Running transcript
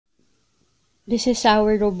This is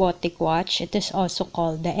our robotic watch. It is also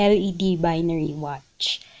called the LED binary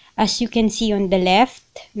watch. As you can see on the left,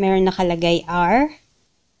 meron nakalagay R.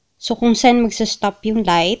 So kung saan magsa-stop yung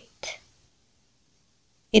light,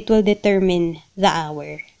 it will determine the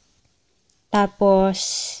hour. Tapos,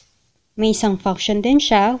 may isang function din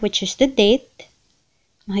siya, which is the date.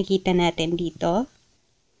 Makikita natin dito.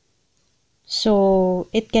 So,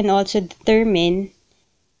 it can also determine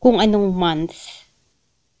kung anong month.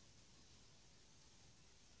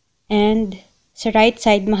 And sa right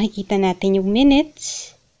side, makikita natin yung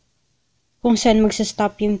minutes. Kung saan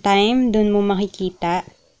magsa-stop yung time, dun mo makikita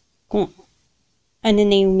kung ano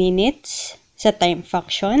na yung minutes sa time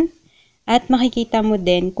function. At makikita mo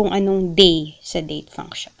din kung anong day sa date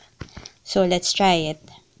function. So, let's try it.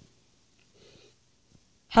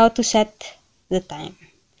 How to set the time.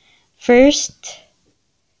 First,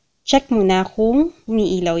 check muna kung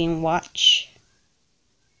umiilaw yung watch.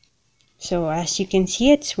 So, as you can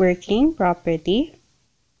see, it's working properly.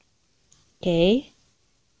 Okay.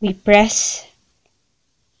 We press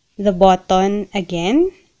the button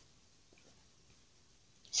again.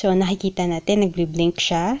 So, nakikita natin, nagbi-blink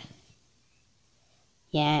siya.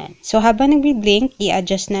 Yan. So, habang nagbi-blink,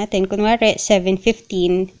 i-adjust natin. Kunwari,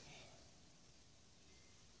 7:15.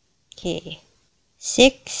 Okay.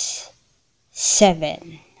 6,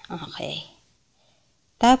 7. Okay.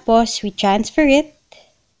 Tapos, we transfer it.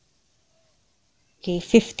 Okay,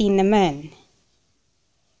 15 naman.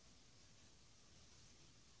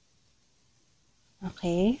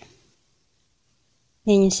 Okay.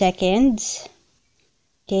 Yan yung seconds.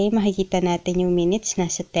 Okay, makikita natin yung minutes.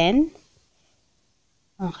 Nasa 10.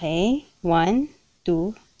 Okay. 1,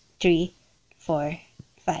 2, 3, 4,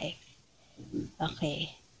 5.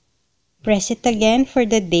 Okay. Press it again for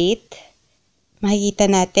the date. Makikita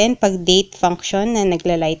natin pag date function na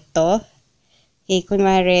nagla-light to. Okay,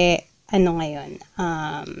 kunwari, ano ngayon?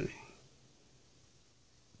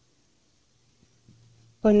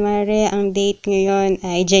 Kunwari, ang date ngayon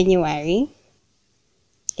ay January.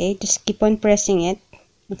 Okay, just keep on pressing it.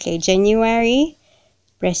 Okay, January.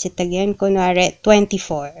 Press it again. Kunwari,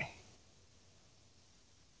 24.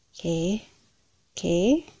 Okay.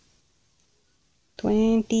 Okay.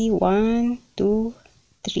 21, 2,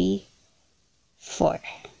 3, 4.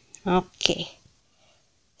 Okay.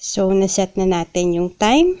 So, naset na natin yung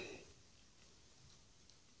time.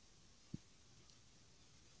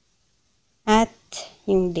 At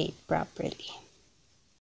yung date properly.